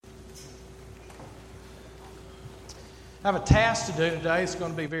I have a task to do today. It's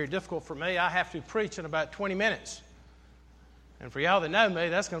going to be very difficult for me. I have to preach in about 20 minutes. And for y'all that know me,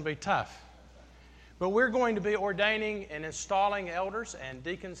 that's going to be tough. But we're going to be ordaining and installing elders and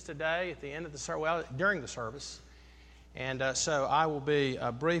deacons today at the end of the service, well, during the service. And so I will be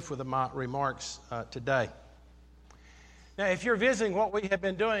brief with my remarks today. Now, if you're visiting, what we have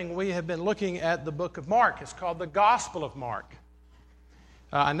been doing, we have been looking at the book of Mark. It's called the Gospel of Mark.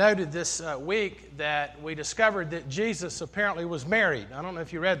 I noted this week that we discovered that Jesus apparently was married. I don't know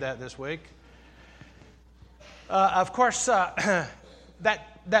if you read that this week. Of course, that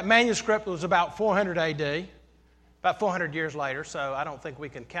manuscript was about 400 A.D., about 400 years later, so I don't think we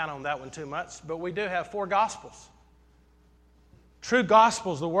can count on that one too much. But we do have 4 Gospels. True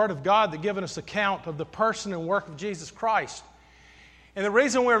Gospels, the Word of God that give us account of the person and work of Jesus Christ. And the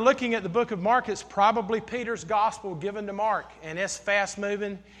reason we're looking at the book of Mark is probably Peter's gospel given to Mark. And it's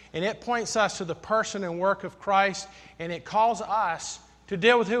fast-moving, and it points us to the person and work of Christ, and it calls us to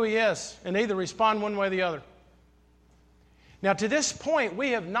deal with who He is and either respond one way or the other. Now, to this point,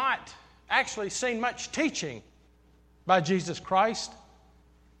 we have not actually seen much teaching by Jesus Christ,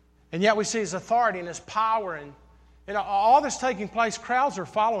 and yet we see His authority and His power, and all that's taking place, crowds are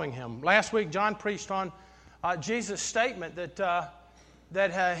following Him. Last week, John preached on Jesus' statement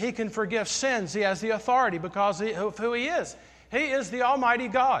that He can forgive sins. He has the authority because of who He is. He is the Almighty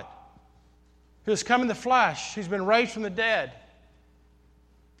God who has come in the flesh. He's been raised from the dead.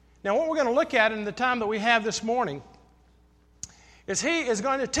 Now, what we're going to look at in the time that we have this morning is He is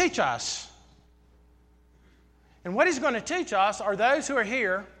going to teach us. And what He's going to teach us are those who are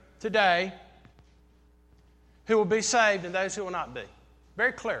here today who will be saved and those who will not be.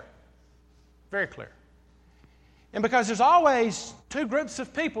 Very clear. Very clear. And because there's always 2 groups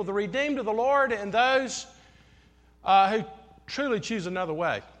of people, the redeemed of the Lord and those who truly choose another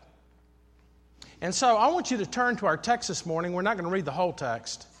way. And so I want you to turn to our text this morning. We're not going to read the whole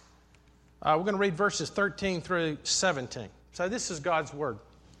text. We're going to read verses 13 through 17. So this is God's Word.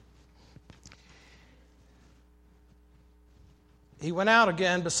 He went out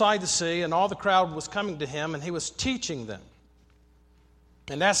again beside the sea, and all the crowd was coming to Him, and He was teaching them.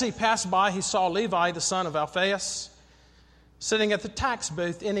 And as He passed by, He saw Levi, the son of Alphaeus, sitting at the tax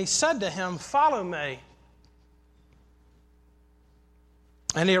booth, and He said to him, "Follow me."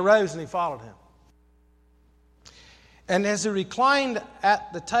 And he arose and he followed Him. And as he reclined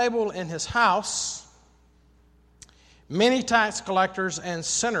at the table in his house, many tax collectors and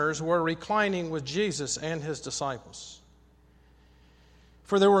sinners were reclining with Jesus and His disciples.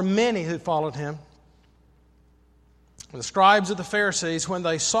 For there were many who followed Him. The scribes of the Pharisees, when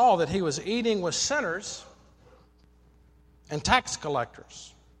they saw that He was eating with sinners and tax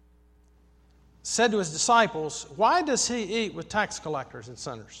collectors, said to His disciples, "Why does He eat with tax collectors and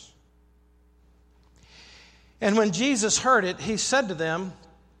sinners?" And when Jesus heard it, He said to them,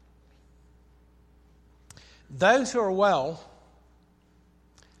 "Those who are well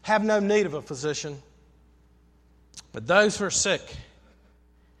have no need of a physician, but those who are sick.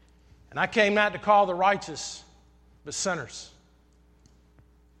 And I came not to call the righteous, but sinners."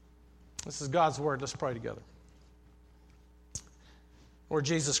 This is God's Word. Let's pray together. Lord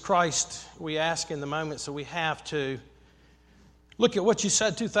Jesus Christ, we ask in the moments that we have to look at what You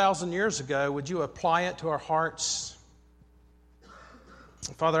said 2,000 years ago. Would You apply it to our hearts?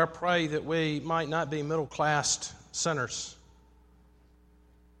 Father, I pray that we might not be middle-class sinners,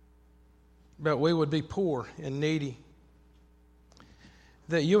 but we would be poor and needy.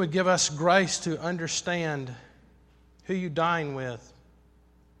 That You would give us grace to understand who You dine with,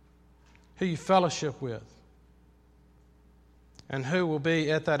 who You fellowship with, and who will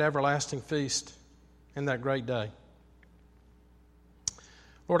be at that everlasting feast in that great day.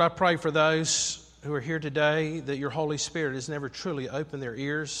 Lord, I pray for those who are here today that Your Holy Spirit has never truly opened their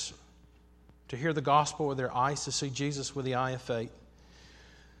ears to hear the gospel or their eyes to see Jesus with the eye of faith.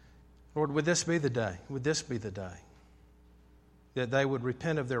 Lord, would this be the day? Would this be the day that they would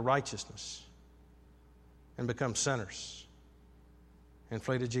repent of their righteousness and become sinners and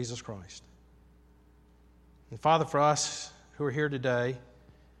flee to Jesus Christ. And Father, for us who are here today,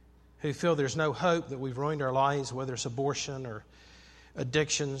 who feel there's no hope, that we've ruined our lives, whether it's abortion or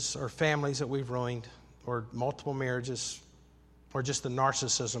addictions or families that we've ruined or multiple marriages or just the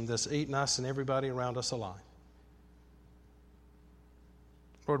narcissism that's eaten us and everybody around us alive.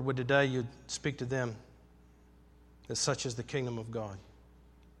 Lord, would today You'd speak to them that such is the kingdom of God.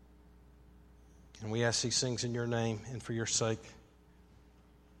 And we ask these things in Your name and for Your sake.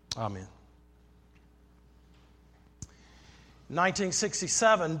 Amen. In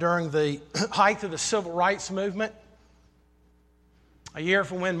 1967, during the height of the Civil Rights Movement, a year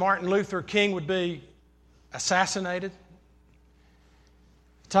from when Martin Luther King would be assassinated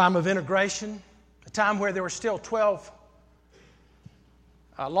time of integration, a time where there were still 12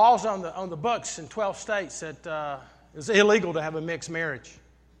 laws on the books in 12 states that it was illegal to have a mixed marriage.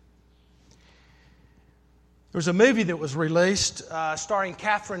 There was a movie that was released starring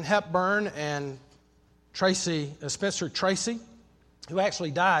Katharine Hepburn and Spencer Tracy, who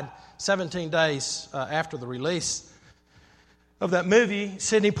actually died 17 days after the release of that movie,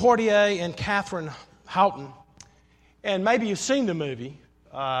 Sidney Poitier and Catherine Houghton. And maybe you've seen the movie.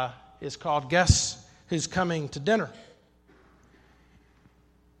 It's called Guess Who's Coming to Dinner?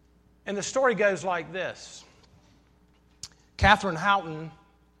 And the story goes like this. Catherine Houghton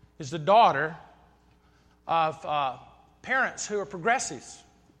is the daughter of parents who are progressives,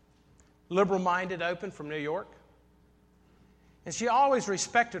 liberal-minded, open from New York. And she always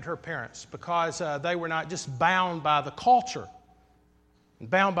respected her parents because they were not just bound by the culture and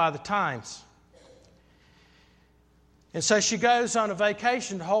bound by the times. And so she goes on a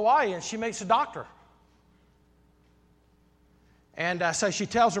vacation to Hawaii and she meets a doctor. And so she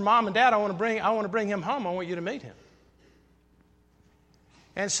tells her mom and dad, I want to bring him home. I want you to meet him.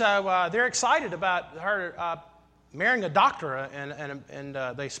 And so they're excited about her marrying a doctor, and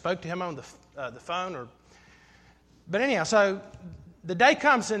they spoke to him on the phone. But anyhow, so the day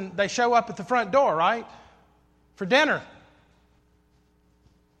comes and they show up at the front door, right, for dinner.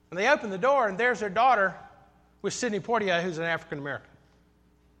 And they open the door, and there's their daughter with Sidney Poitier, who's an African American.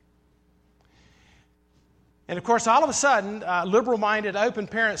 And of course, all of a sudden, liberal-minded, open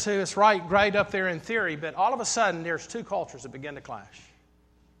parents who is right, great up there in theory, but all of a sudden, there's two cultures that begin to clash.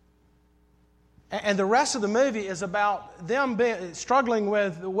 And the rest of the movie is about them struggling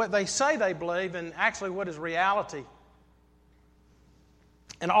with what they say they believe and actually what is reality.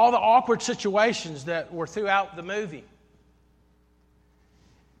 And all the awkward situations that were throughout the movie.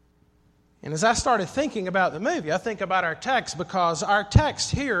 And as I started thinking about the movie, I think about our text, because our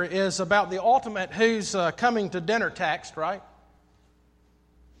text here is about the ultimate who's coming to dinner text, right?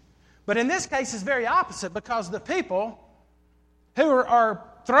 But in this case, it's very opposite, because the people who are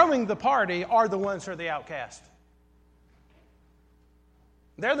throwing the party are the ones who are the outcast.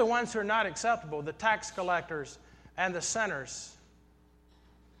 They're the ones who are not acceptable, the tax collectors and the sinners.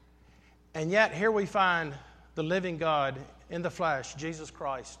 And yet here we find the living God in the flesh, Jesus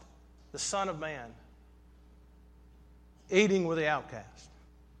Christ, the Son of Man, eating with the outcast,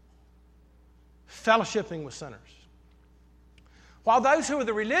 fellowshipping with sinners. While those who are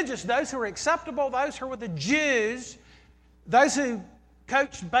the religious, those who are acceptable, those who are the Jews, those who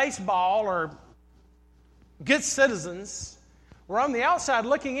coached baseball or good citizens, were on the outside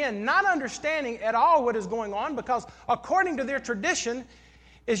looking in, not understanding at all what is going on, because according to their tradition,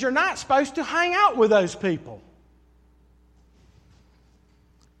 is you're not supposed to hang out with those people.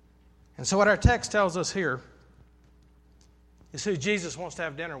 And so what our text tells us here is who Jesus wants to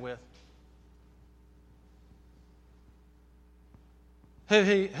have dinner with. Who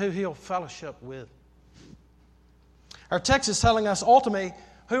he'll fellowship with. Our text is telling us ultimately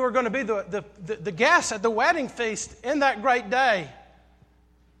who are going to be the guests at the wedding feast in that great day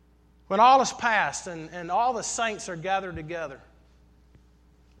when all is past and all the saints are gathered together.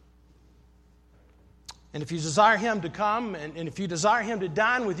 And if you desire Him to come, and if you desire Him to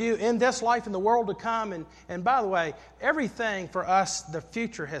dine with you in this life and the world to come, and by the way, everything for us, the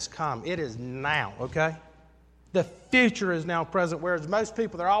future has come. It is now, okay? The future is now present, whereas most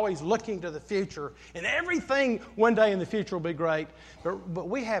people, they're always looking to the future, and everything one day in the future will be great, but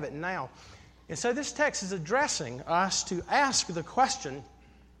we have it now. And so this text is addressing us to ask the question,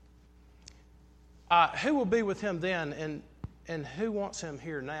 who will be with Him then, and who wants Him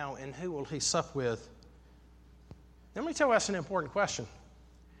here now, and who will He sup with? Let me tell you that's an important question.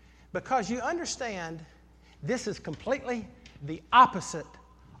 Because you understand this is completely the opposite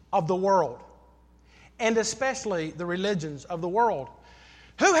of the world, and especially the religions of the world.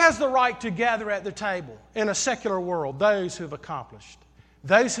 Who has the right to gather at the table in a secular world? Those who've accomplished,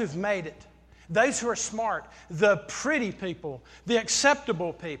 those who've made it, those who are smart, the pretty people, the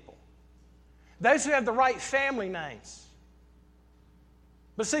acceptable people, those who have the right family names.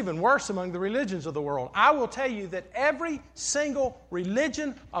 But it's even worse among the religions of the world. I will tell you that every single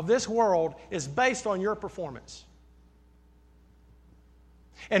religion of this world is based on your performance.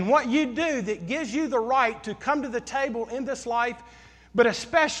 And what you do that gives you the right to come to the table in this life, but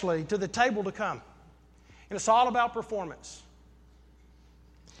especially to the table to come. And it's all about performance.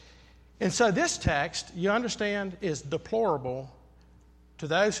 And so this text, you understand, is deplorable to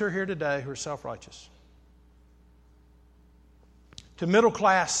those who are here today who are self-righteous. To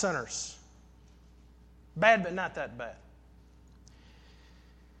middle-class sinners. Bad, but not that bad.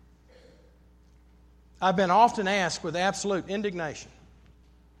 I've been often asked with absolute indignation,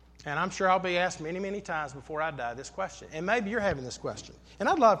 And I'm sure I'll be asked many, many times before I die this question. And maybe you're having this question. And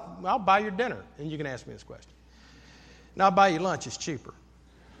I'll buy your dinner and you can ask me this question. And I'll buy you lunch, it's cheaper.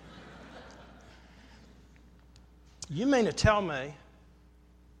 You mean to tell me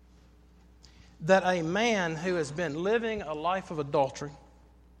that a man who has been living a life of adultery,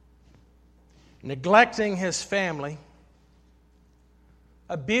 neglecting his family,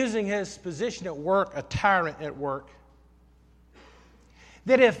 abusing his position at work, a tyrant at work,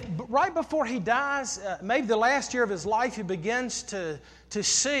 that if right before he dies, maybe the last year of his life, he begins to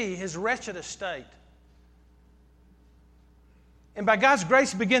see his wretched estate. And by God's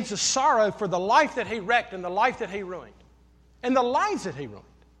grace, he begins to sorrow for the life that he wrecked and the life that he ruined and the lives that he ruined.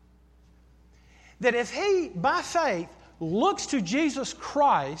 That if he, by faith, looks to Jesus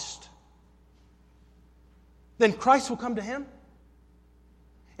Christ, then Christ will come to him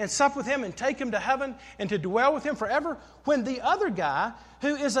and sup with him and take him to heaven and to dwell with him forever, when the other guy,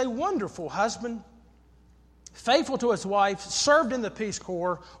 who is a wonderful husband, faithful to his wife, served in the Peace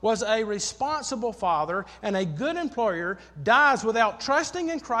Corps, was a responsible father and a good employer, dies without trusting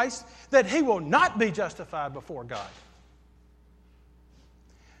in Christ, that he will not be justified before God.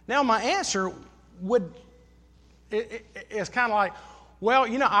 Now, my answer is kind of like, well,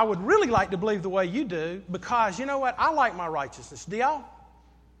 I would really like to believe the way you do, because you know what? I like my righteousness. Do y'all?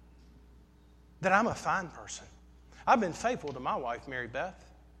 That I'm a fine person. I've been faithful to my wife, Mary Beth.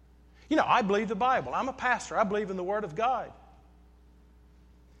 I believe the Bible. I'm a pastor. I believe in the Word of God.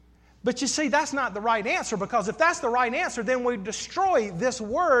 But you see, that's not the right answer, because if that's the right answer, then we destroy this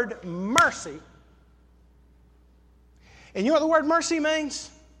word mercy. And you know what the word mercy means?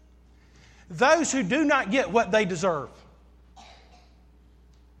 Those who do not get what they deserve.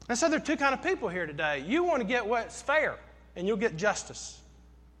 And so there are two kinds of people here today. You want to get what's fair, and you'll get justice.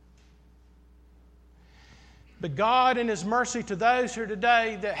 But God, in His mercy to those who are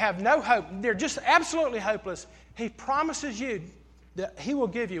today that have no hope, they're just absolutely hopeless, He promises you that He will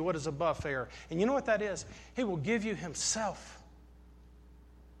give you what is above fair. And you know what that is? He will give you Himself.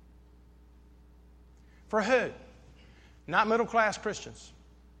 For who? Not middle-class Christians,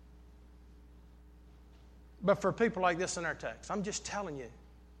 but for people like this in our text. I'm just telling you.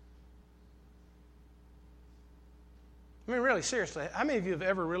 I mean, really, seriously, how many of you have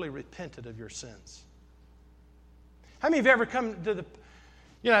ever really repented of your sins? How many of you ever come to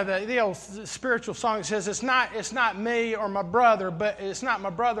the old spiritual song that says, it's not me or my brother, but it's not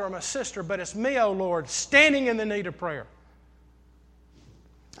my brother or my sister, but it's me, O Lord, standing in the need of prayer.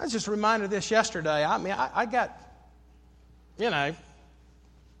 I was just reminded of this yesterday. I mean, I got, didn't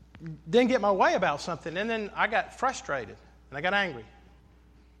get my way about something, and then I got frustrated, and I got angry.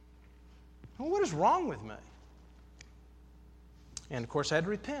 Well, what is wrong with me? And, of course, I had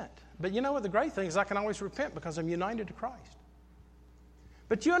to repent. But you know what? The great thing is I can always repent because I'm united to Christ.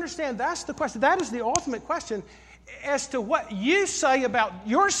 But you understand, that's the question. That is the ultimate question as to what you say about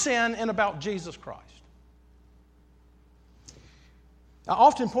your sin and about Jesus Christ. I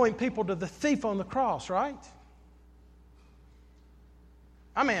often point people to the thief on the cross, right?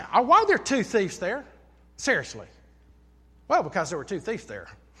 I mean, why are there two thieves there? Seriously. Well, because there were two thieves there.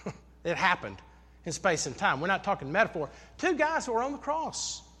 It happened in space and time. We're not talking metaphor. Two guys who were on the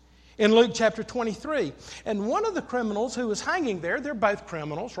cross in Luke chapter 23. And one of the criminals who was hanging there, they're both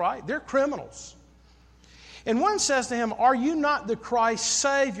criminals, right? They're criminals. And one says to him, "Are you not the Christ?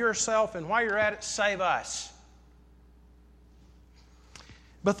 Save yourself, and while you're at it, save us."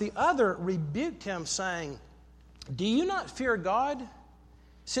 But the other rebuked him, saying, "Do you not fear God,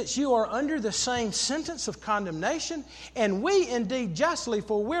 since you are under the same sentence of condemnation? And we indeed justly,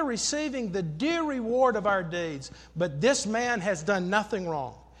 for we're receiving the due reward of our deeds. But this man has done nothing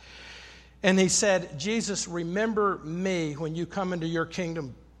wrong." And he said, "Jesus, remember me when you come into your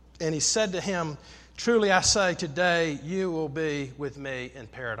kingdom." And he said to him, "Truly I say, today you will be with me in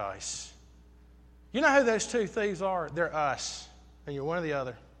paradise." You know who those two thieves are? They're us. And you're one or the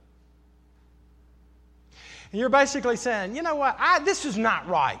other. And you're basically saying, you know what? This is not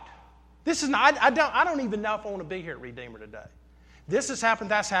right. This is not. I don't even know if I want to be here at Redeemer today. This has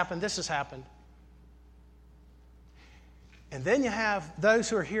happened. That's happened. This has happened. And then you have those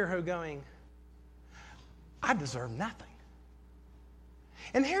who are here who are going, I deserve nothing.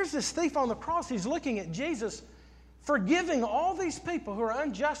 And here's this thief on the cross. He's looking at Jesus forgiving all these people who are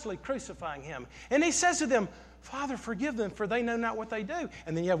unjustly crucifying him. And he says to them, "Father, forgive them, for they know not what they do."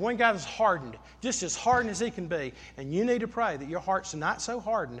 And then you have one guy that's hardened, just as hardened as he can be. And you need to pray that your heart's not so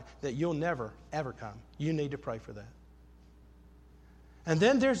hardened that you'll never, ever come. You need to pray for that. And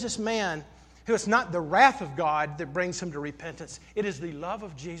then there's this man who it's not the wrath of God that brings him to repentance. It is the love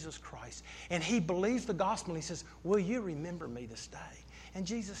of Jesus Christ. And he believes the gospel. And he says, "Will you remember me this day?" And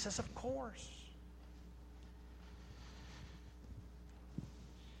Jesus says, of course.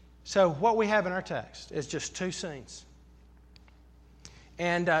 So what we have in our text is just two scenes.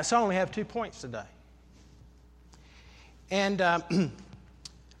 And so I only have 2 points today. And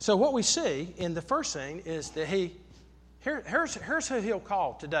so what we see in the first scene is that here's who he'll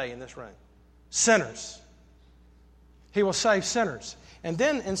call today in this room. Sinners. He will save sinners. And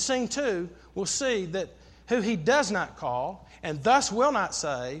then in scene 2, we'll see that who he does not call and thus will not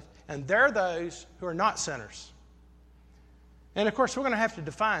save, and they're those who are not sinners. And of course, we're going to have to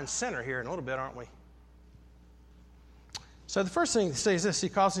define sinner here in a little bit, aren't we? So the first thing he says is this: he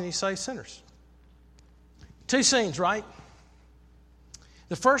calls and he saves sinners. 2 scenes, right?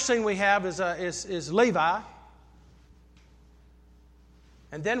 The first scene we have is Levi.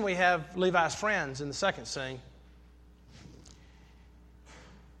 And then we have Levi's friends in the second scene.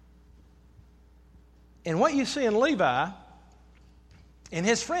 And what you see in Levi and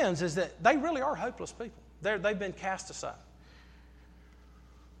his friends is that they really are hopeless people. They've been cast aside.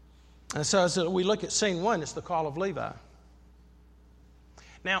 And so as we look at scene 1, it's the call of Levi.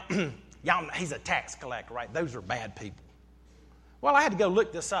 Now, y'all know he's a tax collector, right? Those are bad people. Well, I had to go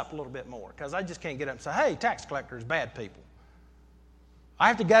look this up a little bit more because I just can't get up and say, hey, tax collectors, bad people. I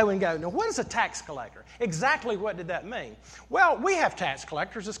have to go, now what is a tax collector? Exactly what did that mean? Well, we have tax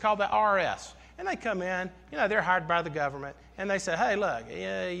collectors. It's called the IRS. And they come in, they're hired by the government, and they say, hey, look,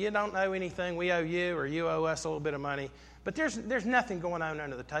 you don't owe anything. We owe you, or you owe us a little bit of money. But there's nothing going on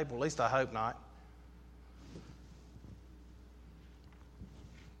under the table. At least I hope not.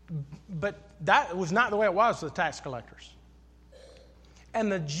 But that was not the way it was with the tax collectors.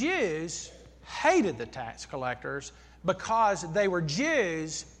 And the Jews hated the tax collectors because they were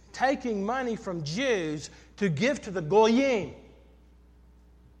Jews taking money from Jews to give to the Goyim,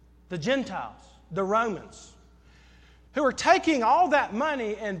 the Gentiles, the Romans, who were taking all that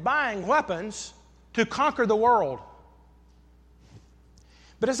money and buying weapons to conquer the world.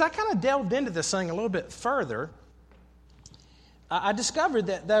 But as I kind of delved into this thing a little bit further, I discovered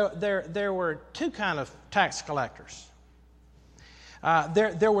that there were 2 kind of tax collectors.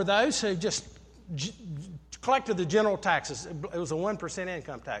 There were those who just collected the general taxes. It was a 1%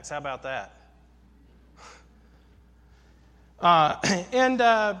 income tax. How about that?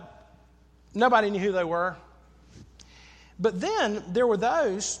 Nobody knew who they were. But then there were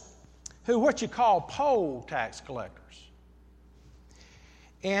those who what you call poll tax collectors.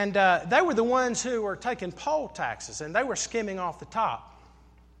 And they were the ones who were taking poll taxes, and they were skimming off the top.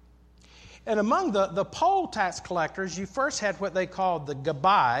 And among the poll tax collectors, you first had what they called the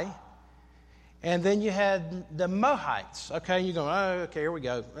Gabai, and then you had the Mohites. Okay, you go, oh, okay, here we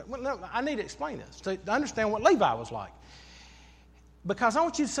go. Well, no, I need to explain this to understand what Levi was like. Because I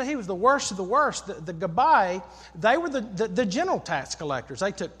want you to say he was the worst of the worst. The Gabai, they were the general tax collectors.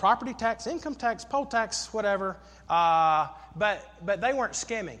 They took property tax, income tax, poll tax, whatever, but they weren't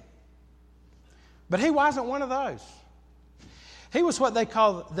skimming. But he wasn't one of those. He was what they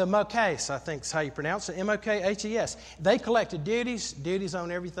call the Mokhes, I think is how you pronounce it, M-O-K-H-E-S. They collected duties on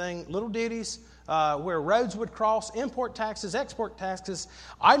everything, little duties, where roads would cross, import taxes, export taxes,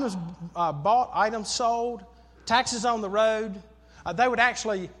 items bought, items sold, taxes on the road. They would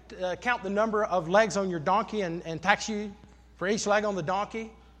actually count the number of legs on your donkey and tax you for each leg on the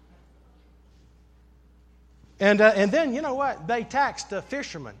donkey. And then, you know what? They taxed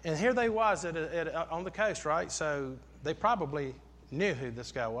fishermen. And here they was on the coast, right? So they probably knew who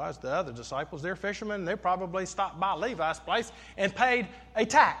this guy was. The other disciples, they're fishermen. They probably stopped by Levi's place and paid a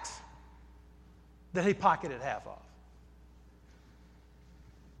tax that he pocketed half of.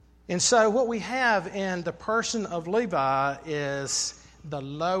 And so what we have in the person of Levi is the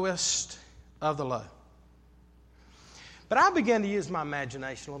lowest of the low. But I began to use my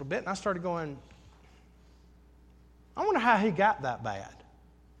imagination a little bit, and I started going, I wonder how he got that bad.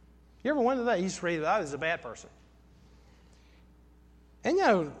 You ever wonder that? You used to read, oh, he's a bad person.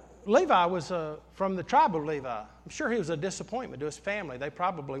 And Levi was from the tribe of Levi. I'm sure he was a disappointment to his family. They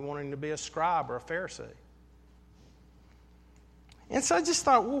probably wanted him to be a scribe or a Pharisee. And so I just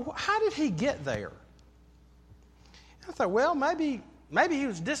thought, well, how did he get there? I thought, well, maybe he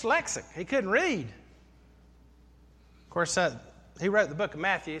was dyslexic. He couldn't read. Of course, he wrote the book of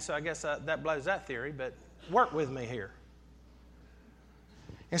Matthew, so I guess that blows that theory, but work with me here.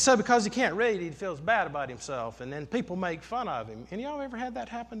 And so because he can't read, he feels bad about himself, and then people make fun of him. And y'all ever had that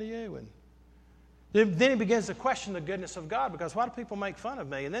happen to you? And then he begins to question the goodness of God, because why do people make fun of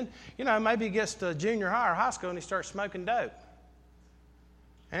me? And then, maybe he gets to junior high or high school and he starts smoking dope.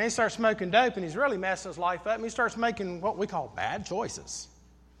 And he starts smoking dope and he's really messing his life up, and he starts making what we call bad choices.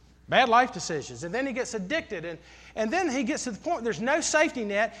 Bad life decisions. And then he gets addicted. And then he gets to the point there's no safety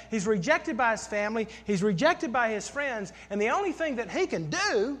net. He's rejected by his family. He's rejected by his friends. And the only thing that he can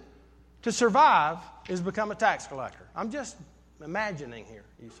do to survive is become a tax collector. I'm just imagining here,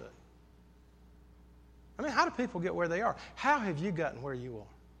 you say. I mean, how do people get where they are? How have you gotten where you are?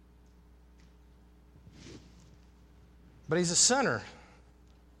 But he's a sinner.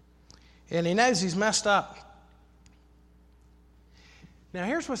 And he knows he's messed up. Now,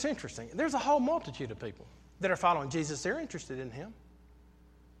 here's what's interesting. There's a whole multitude of people that are following Jesus. They're interested in him.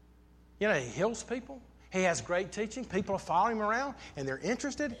 You know, he heals people. He has great teaching. People are following him around, and they're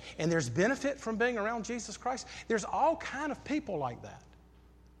interested, and there's benefit from being around Jesus Christ. There's all kind of people like that.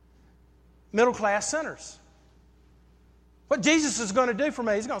 Middle-class sinners. What Jesus is going to do for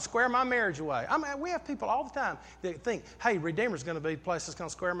me, he's going to square my marriage away. I mean, we have people all the time that think, hey, Redeemer's going to be the place that's going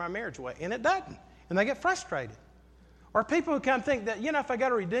to square my marriage away. And it doesn't. And they get frustrated. Or people who kind of think that, you know, if I go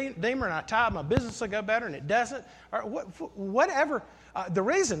to Redeemer and I tithe, my business will go better, and it doesn't. Or whatever the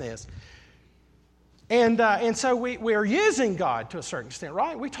reason is. And so we're using God to a certain extent,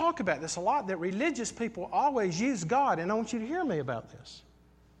 right? We talk about this a lot, that religious people always use God. And I want you to hear me about this.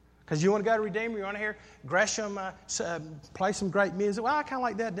 Because you want to go to Redeemer, you want to hear Gresham play some great music. Well, I kind of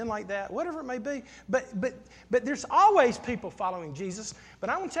like that, didn't like that, whatever it may be. But there's always people following Jesus. But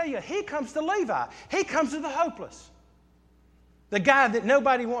I want to tell you, he comes to Levi. He comes to the hopeless. The guy that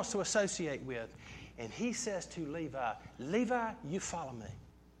nobody wants to associate with. And he says to Levi, Levi, you follow me.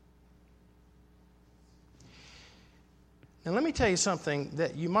 Now, let me tell you something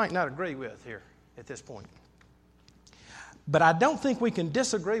that you might not agree with here at this point. But I don't think we can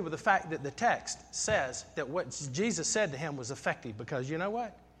disagree with the fact that the text says that what Jesus said to him was effective, because you know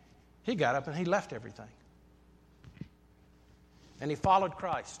what? He got up and he left everything. And he followed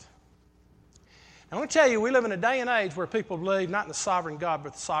Christ. I want to tell you, we live in a day and age where people believe not in the sovereign God,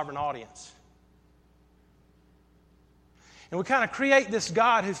 but the sovereign audience. And we kind of create this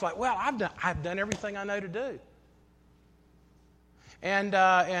God who's like, well, I've done everything I know to do. And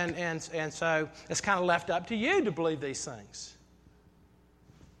so it's kind of left up to you to believe these things.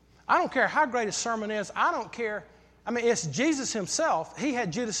 I don't care how great a sermon is. I don't care. I mean, it's Jesus himself. He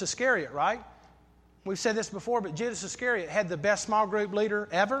had Judas Iscariot, right? We've said this before, but Judas Iscariot had the best small group leader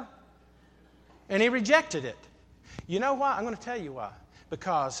ever. And he rejected it. You know why? I'm going to tell you why.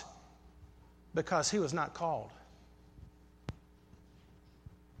 Because he was not called.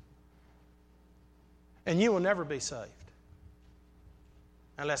 And you will never be saved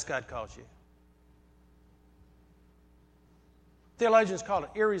unless God calls you. Theologians call it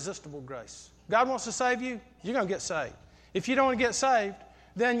irresistible grace. God wants to save you, you're going to get saved. If you don't want to get saved,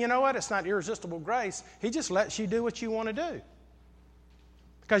 then you know what? It's not irresistible grace. He just lets you do what you want to do.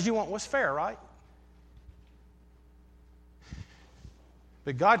 Because you want what's fair, right?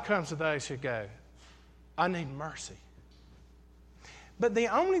 But God comes to those who go, I need mercy. But the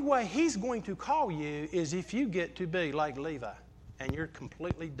only way he's going to call you is if you get to be like Levi. And you're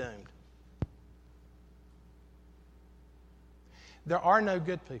completely doomed. There are no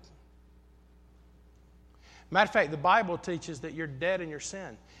good people. Matter of fact, the Bible teaches that you're dead in your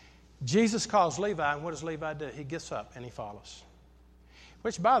sin. Jesus calls Levi, and what does Levi do? He gets up and he follows.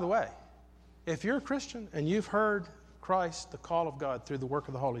 Which, by the way, if you're a Christian and you've heard Christ, the call of God through the work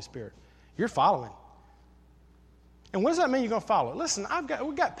of the Holy Spirit, you're following. And what does that mean you're going to follow? Listen,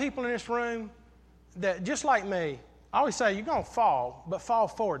 we've got people in this room that, just like me, I always say, you're going to fall, but fall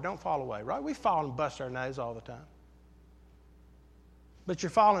forward, don't fall away, right? We fall and bust our nose all the time. But you're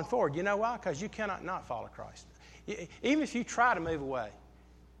falling forward. You know why? Because you cannot not follow Christ. Even if you try to move away,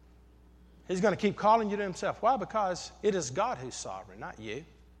 he's going to keep calling you to himself. Why? Because it is God who's sovereign, not you.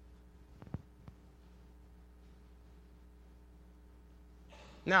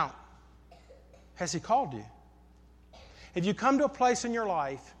 Now, has he called you? Have you come to a place in your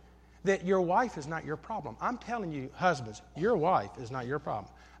life that your wife is not your problem? I'm telling you, husbands, your wife is not your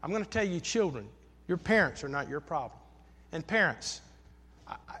problem. I'm going to tell you, children, your parents are not your problem. And parents,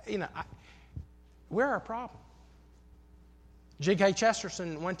 we're our problem. G.K.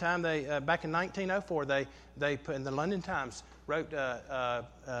 Chesterton, one time, back in 1904, they put in the London Times,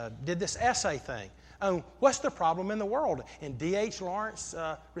 did this essay thing on what's the problem in the world. And D.H. Lawrence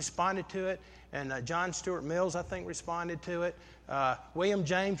responded to it, and John Stuart Mills, I think, responded to it. William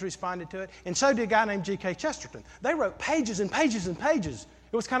James responded to it. And so did a guy named G.K. Chesterton. They wrote pages and pages and pages.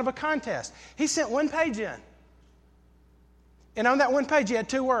 It was kind of a contest. He sent one page in. And on that one page, he had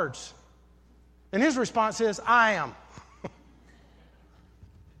 2 words. And his response is, I am.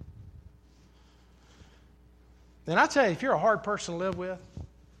 And I tell you, if you're a hard person to live with,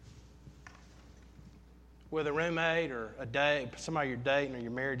 with a roommate or somebody you're dating, or you're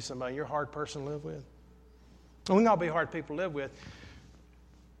married to somebody, you're a hard person to live with. And we can all be hard people to live with.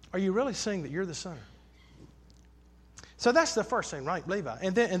 Are you really seeing that you're the sinner? So that's the first scene, right? Levi.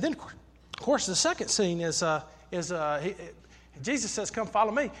 And then, of course, the second scene is Jesus says, "Come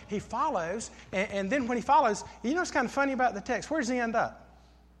follow me." He follows, and then when he follows, you know what's kind of funny about the text? Where does he end up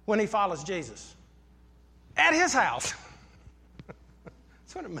when he follows Jesus? At his house.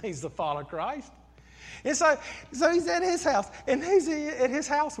 That's what it means to follow Christ. And so he's at his house. And who's he at his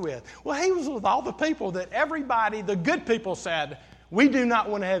house with? Well, he was with all the people that everybody, the good people, said, "We do not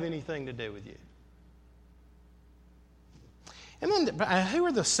want to have anything to do with you." And then who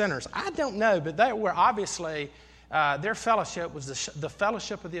are the sinners? I don't know, but they were obviously, their fellowship was the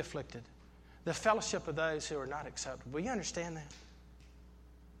fellowship of the afflicted, the fellowship of those who are not acceptable. You understand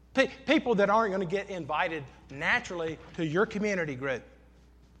that? People that aren't going to get invited naturally to your community group.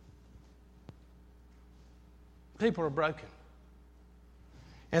 People are broken.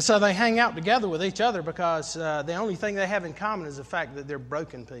 And so they hang out together with each other because the only thing they have in common is the fact that they're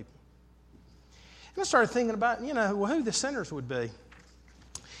broken people. And I started thinking about, who the sinners would be. And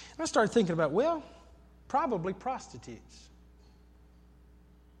I started thinking about, probably prostitutes.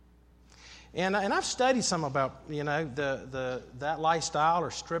 And I've studied some about, that lifestyle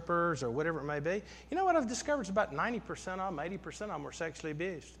or strippers or whatever it may be. You know what I've discovered is about 90% of them, 80% of them were sexually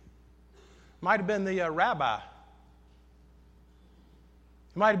abused. Might have been the rabbi.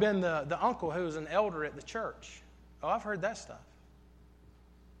 It might have been the uncle who was an elder at the church. Oh, I've heard that stuff.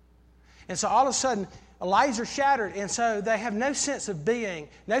 And so all of a sudden, lives are shattered, and so they have no sense of being,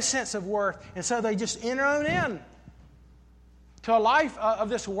 no sense of worth, and so they just enter on in to a life of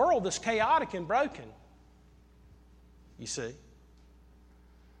this world that's chaotic and broken. You see?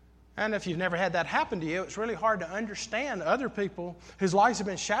 And if you've never had that happen to you, it's really hard to understand other people whose lives have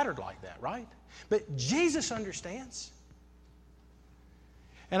been shattered like that, right? But Jesus understands.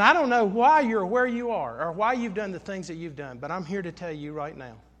 And I don't know why you're where you are or why you've done the things that you've done, but I'm here to tell you right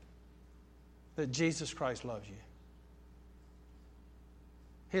now that Jesus Christ loves you.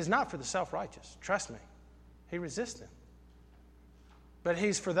 He is not for the self-righteous. Trust me. He resists them. But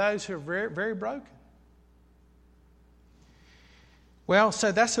he's for those who are very, very broken. Well,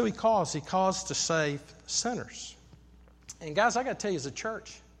 so that's who he calls. He calls to save sinners. And guys, I got to tell you, as a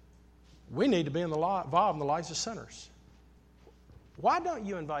church, we need to be involved in the lives of sinners. Why don't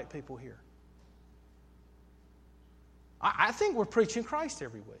you invite people here? I think we're preaching Christ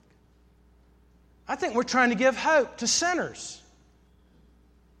every week. I think we're trying to give hope to sinners.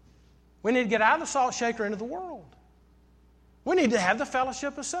 We need to get out of the salt shaker into the world. We need to have the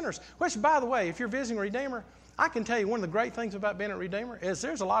fellowship of sinners. Which, by the way, if you're visiting Redeemer, I can tell you one of the great things about being at Redeemer is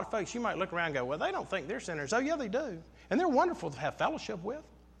there's a lot of folks you might look around and go, well, they don't think they're sinners. Oh, yeah, they do. And they're wonderful to have fellowship with.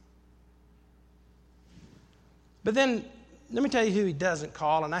 But then, let me tell you who he doesn't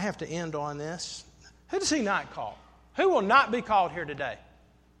call, and I have to end on this. Who does he not call? Who will not be called here today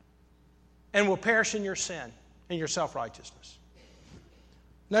and will perish in your sin and your self-righteousness?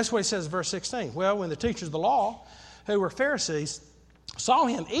 Notice what he says in verse 16. Well, when the teachers of the law, who were Pharisees, saw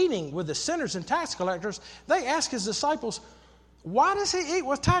him eating with the sinners and tax collectors, they asked his disciples, why does he eat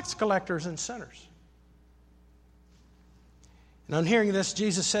with tax collectors and sinners? And on hearing this,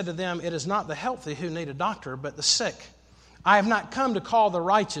 Jesus said to them, it is not the healthy who need a doctor, but the sick. I have not come to call the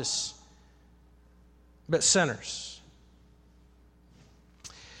righteous, but sinners.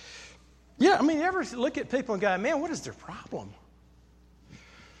 Yeah, I mean, you ever look at people and go, man, what is their problem?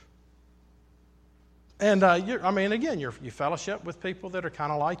 And, you fellowship with people that are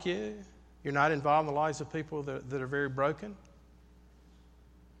kind of like you. You're not involved in the lives of people that are very broken.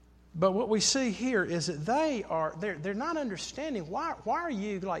 But what we see here is that they're not understanding why are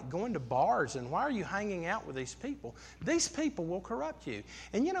you like going to bars and why are you hanging out with these people? These people will corrupt you.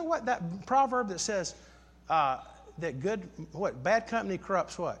 And you know what? That proverb that says that bad company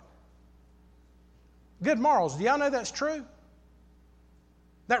corrupts what? Good morals. Do y'all know that's true?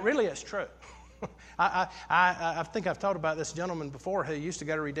 That really is true. I think I've told about this gentleman before who used to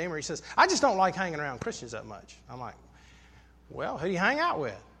go to Redeemer. He says, I just don't like hanging around Christians that much. I'm like, well, who do you hang out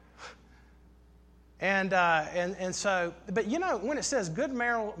with? And so, but when it says good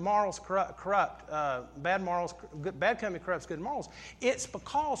morals corrupt, bad company corrupts good morals, it's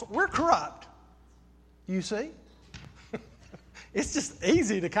because we're corrupt. You see? It's just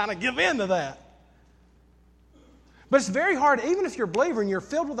easy to kind of give in to that. But it's very hard, even if you're a believer and you're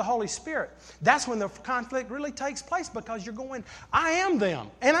filled with the Holy Spirit, that's when the conflict really takes place because you're going, I am them,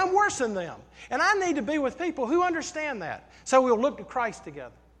 and I'm worse than them. And I need to be with people who understand that. So we'll look to Christ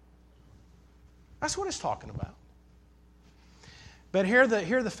together. That's what it's talking about. But here are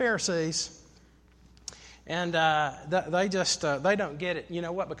the Pharisees, And they don't get it. You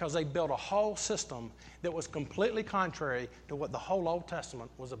know what? Because they built a whole system that was completely contrary to what the whole Old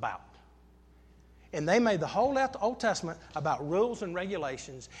Testament was about. And they made the whole Old Testament about rules and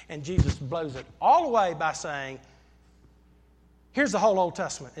regulations, and Jesus blows it all away by saying, here's the whole Old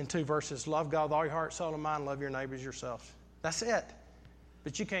Testament in 2 verses. Love God with all your heart, soul, and mind. Love your neighbors yourself. That's it.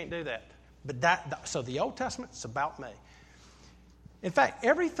 But you can't do that. So the Old Testament's about me. In fact,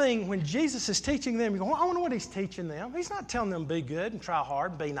 everything, when Jesus is teaching them, you go, well, I wonder what he's teaching them. He's not telling them be good and try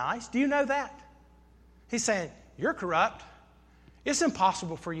hard and be nice. Do you know that? He's saying, you're corrupt. It's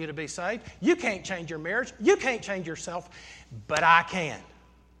impossible for you to be saved. You can't change your marriage. You can't change yourself, but I can.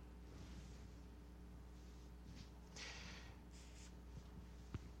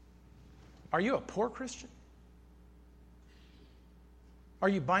 Are you a poor Christian? Are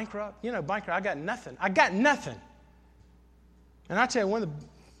you bankrupt? You know, bankrupt, I got nothing. I got nothing. And I tell you,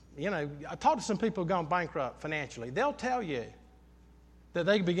 I talk to some people who've gone bankrupt financially. They'll tell you that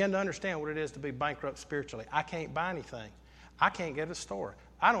they begin to understand what it is to be bankrupt spiritually. I can't buy anything. I can't get a store.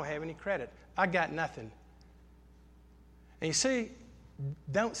 I don't have any credit. I got nothing. And you see,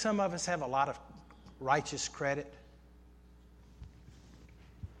 don't some of us have a lot of righteous credit?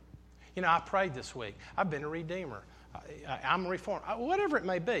 You know, I prayed this week. I've been a redeemer. I'm a reformer. Whatever it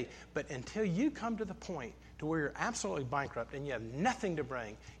may be. But until you come to the point to where you're absolutely bankrupt and you have nothing to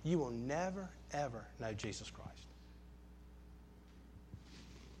bring, you will never, ever know Jesus Christ.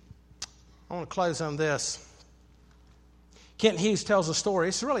 I want to close on this. Kent Hughes tells a story.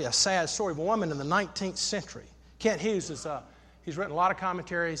 It's really a sad story of a woman in the 19th century. Kent Hughes he's written a lot of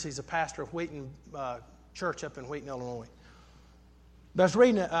commentaries. He's a pastor of Wheaton Church up in Wheaton, Illinois. But I was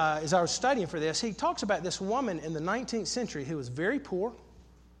reading, as I was studying for this, he talks about this woman in the 19th century who was very poor.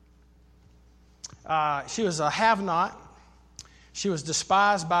 She was a have-not. She was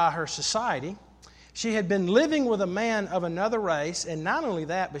despised by her society. She had been living with a man of another race, and not only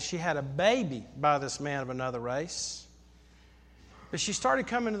that, but she had a baby by this man of another race. But she started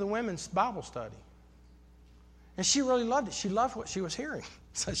coming to the women's Bible study. And she really loved it. She loved what she was hearing.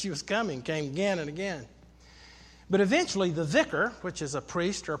 So she came again and again. But eventually the vicar, which is a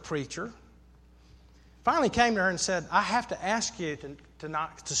priest or a preacher, finally came to her and said, I have to ask you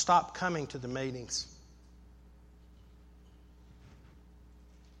to stop coming to the meetings.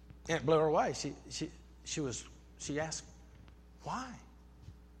 And it blew her away. She asked, why?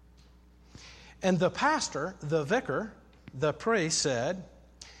 And the pastor, the vicar, the priest said,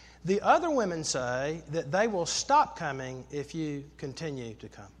 the other women say that they will stop coming if you continue to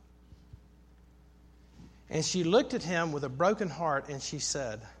come. And she looked at him with a broken heart and she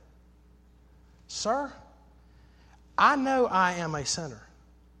said, Sir, I know I am a sinner,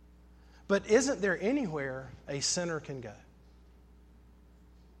 but isn't there anywhere a sinner can go?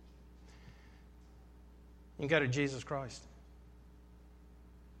 You can go to Jesus Christ.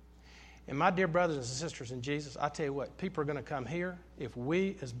 And my dear brothers and sisters in Jesus, I tell you what, people are going to come here if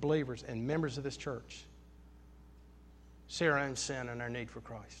we as believers and members of this church see our own sin and our need for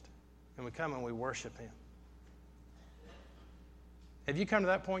Christ. And we come and we worship Him. Have you come to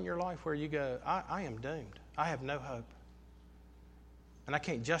that point in your life where you go, I am doomed. I have no hope. And I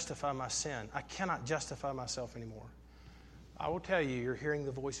can't justify my sin. I cannot justify myself anymore. I will tell you, you're hearing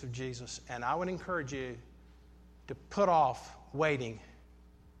the voice of Jesus, and I would encourage you to put off waiting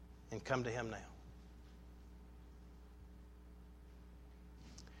and come to Him now.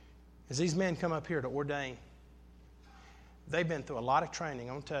 As these men come up here to ordain, they've been through a lot of training,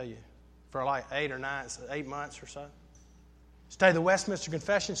 I'm going to tell you, for like 8 months or so. Study the Westminster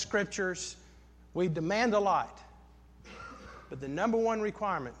Confession, Scriptures. We demand a lot. But the number one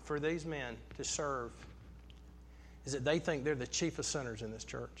requirement for these men to serve is that they think they're the chiefest sinners in this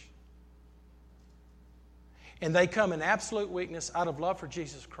church. And they come in absolute weakness out of love for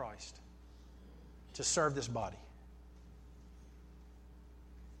Jesus Christ to serve this body.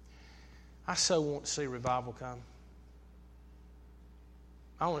 I so want to see revival come.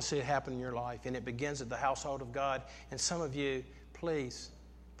 I want to see it happen in your life, and it begins at the household of God. And some of you, please,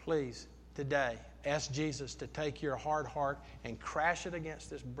 today, ask Jesus to take your hard heart and crash it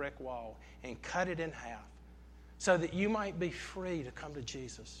against this brick wall and cut it in half so that you might be free to come to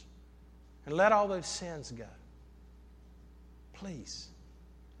Jesus and let all those sins go. Please,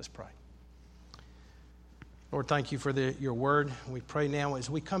 let's pray. Lord, thank you for your word. We pray now as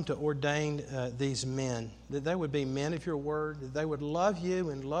we come to ordain these men, that they would be men of your word, that they would love you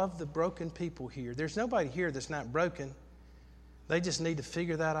and love the broken people here. There's nobody here that's not broken. They just need to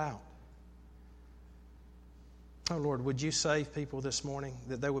figure that out. Oh, Lord, would you save people this morning,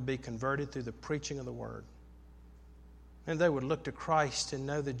 that they would be converted through the preaching of the word? And they would look to Christ and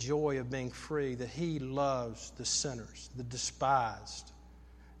know the joy of being free, that He loves the sinners, the despised,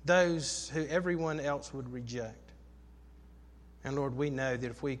 those who everyone else would reject. And Lord, we know that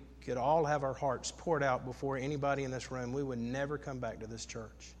if we could all have our hearts poured out before anybody in this room, we would never come back to this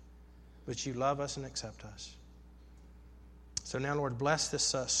church. But You love us and accept us. So now, Lord, bless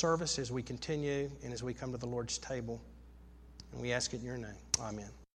this service as we continue and as we come to the Lord's table. And we ask it in Your name. Amen.